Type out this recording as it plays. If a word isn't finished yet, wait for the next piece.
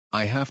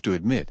I have to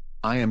admit,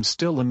 I am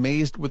still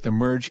amazed with the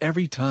merge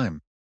every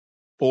time.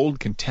 Old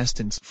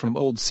contestants from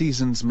old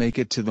seasons make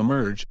it to the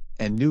merge,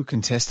 and new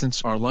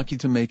contestants are lucky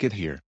to make it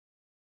here.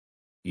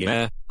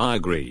 Yeah, I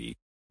agree.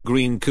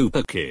 Green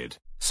Koopa Kid,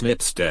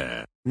 Snip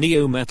Stare,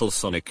 Neo Metal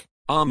Sonic,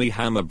 Army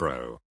Hammer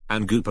Bro,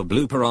 and Goopa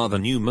Blooper are the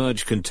new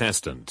merge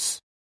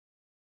contestants.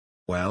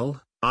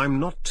 Well, I'm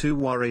not too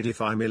worried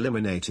if I'm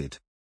eliminated.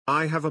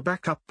 I have a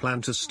backup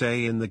plan to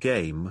stay in the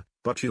game,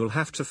 but you'll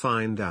have to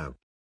find out.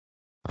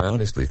 I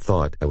honestly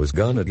thought I was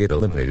gonna get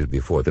eliminated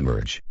before the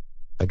merge.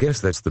 I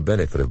guess that's the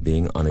benefit of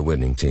being on a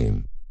winning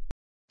team.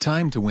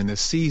 Time to win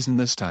this season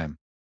this time.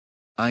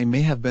 I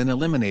may have been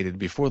eliminated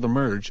before the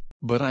merge,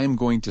 but I am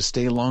going to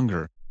stay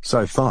longer.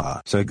 So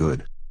far, so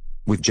good.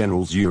 With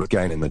General Zurich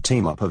gaining the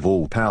team up of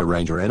all Power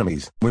Ranger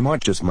enemies, we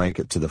might just make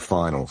it to the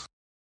finals.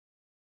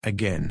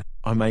 Again,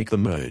 I make the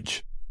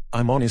merge.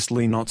 I'm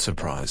honestly not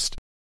surprised.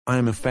 I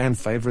am a fan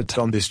favorite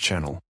on this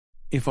channel.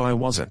 If I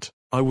wasn't,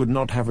 I would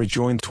not have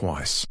rejoined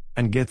twice,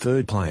 and get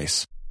third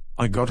place.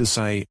 I gotta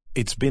say,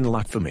 it's been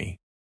luck for me.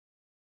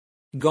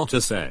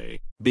 Gotta say,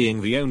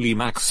 being the only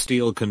Max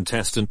Steel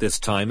contestant this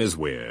time is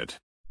weird.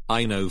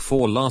 I know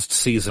for last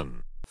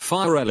season,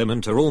 Fire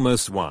Elementor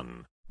almost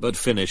won, but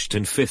finished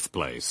in 5th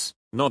place,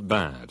 not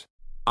bad.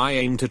 I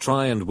aim to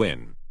try and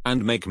win,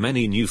 and make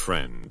many new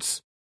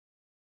friends.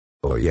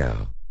 Oh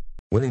yeah.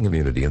 Winning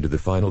immunity into the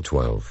final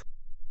 12.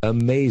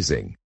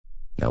 Amazing.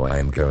 Now I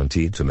am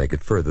guaranteed to make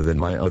it further than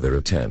my other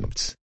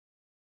attempts.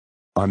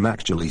 I'm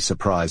actually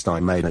surprised I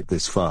made it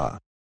this far.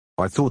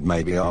 I thought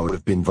maybe I would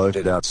have been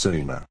voted out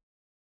sooner.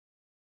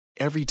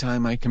 Every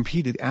time I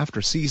competed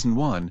after Season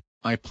 1,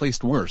 I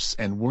placed worse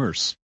and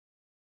worse.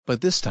 But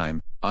this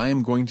time, I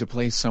am going to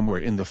play somewhere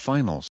in the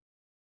finals.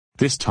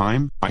 This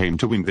time, I aim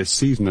to win this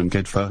season and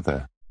get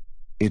further.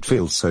 It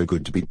feels so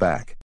good to be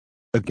back.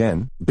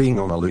 Again, being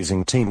on a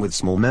losing team with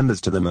small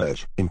members to the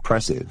merge,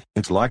 impressive.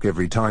 It's like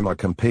every time I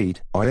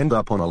compete, I end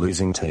up on a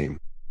losing team.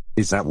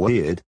 Is that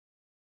weird?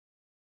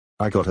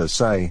 I gotta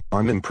say,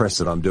 I'm impressed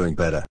that I'm doing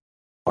better.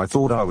 I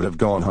thought I would have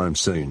gone home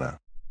sooner.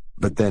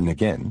 But then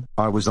again,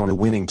 I was on a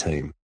winning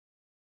team.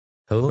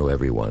 Hello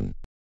everyone.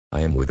 I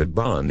am with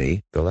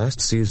Bonnie, the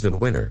last season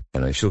winner,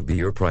 and I shall be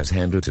your prize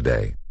handler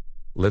today.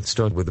 Let's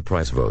start with the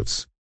prize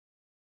votes.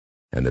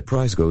 And the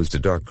prize goes to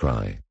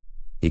Darkrai.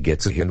 He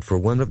gets a hint for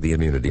one of the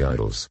immunity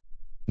idols.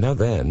 Now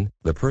then,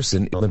 the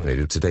person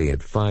eliminated today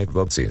had 5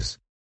 votes is...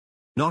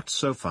 Not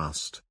so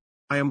fast.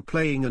 I am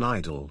playing an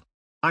idol.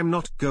 I'm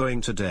not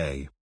going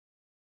today.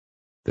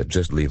 That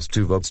just leaves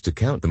 2 votes to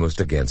count the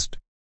most against.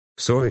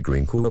 Sorry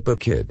Green Koopa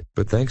Kid,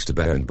 but thanks to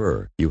Baron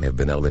Burr, you have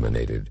been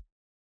eliminated.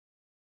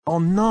 Oh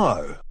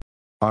no!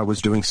 I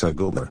was doing so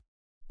good.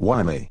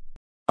 Why me?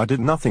 I did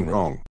nothing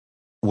wrong.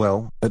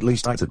 Well, at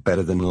least I did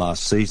better than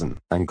last season,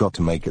 and got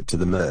to make it to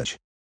the merge.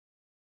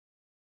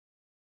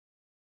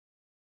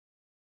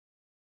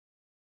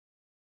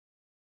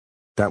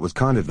 That was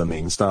kind of a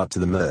mean start to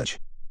the merge.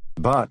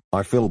 But,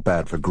 I feel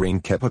bad for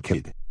Green Koopa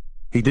Kid.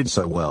 He did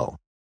so well.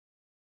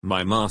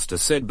 My master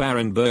said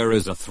Baron Burr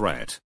is a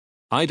threat.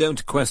 I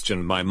don't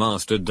question my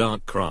master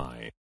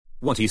Darkrai.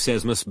 What he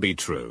says must be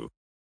true.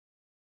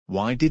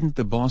 Why didn't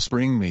the boss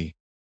bring me?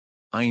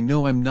 I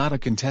know I'm not a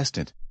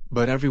contestant,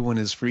 but everyone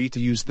is free to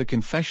use the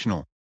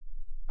confessional.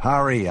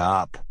 Hurry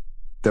up.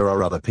 There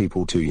are other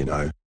people too, you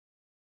know.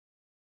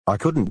 I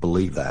couldn't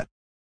believe that.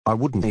 I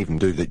wouldn't even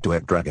do that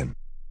duet dragon.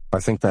 I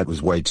think that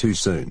was way too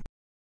soon.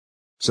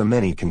 So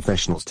many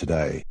confessionals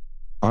today.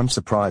 I'm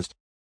surprised.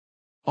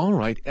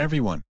 Alright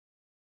everyone.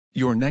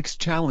 Your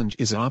next challenge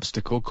is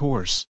obstacle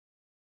course.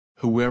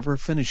 Whoever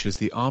finishes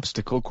the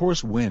obstacle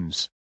course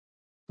wins.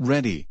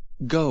 Ready,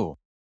 go.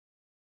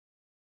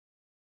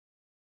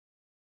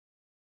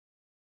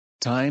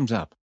 Time's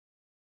up.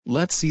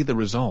 Let's see the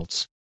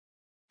results.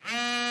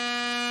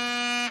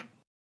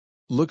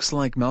 Looks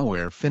like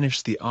Malware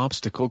finished the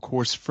obstacle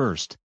course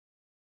first.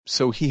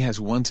 So he has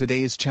won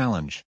today's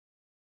challenge.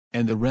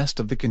 And the rest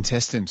of the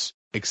contestants,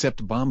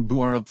 except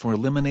Bamboo, are up for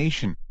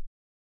elimination.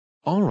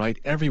 Alright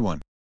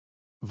everyone.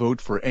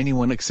 Vote for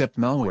anyone except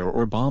Malware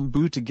or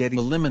Bamboo to get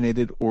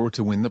eliminated or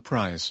to win the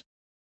prize.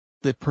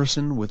 The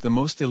person with the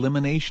most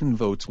elimination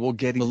votes will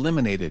get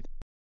eliminated.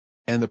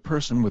 And the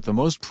person with the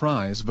most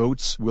prize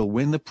votes will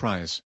win the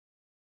prize.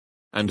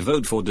 And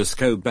vote for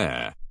Disco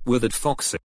Bear, with it Foxy.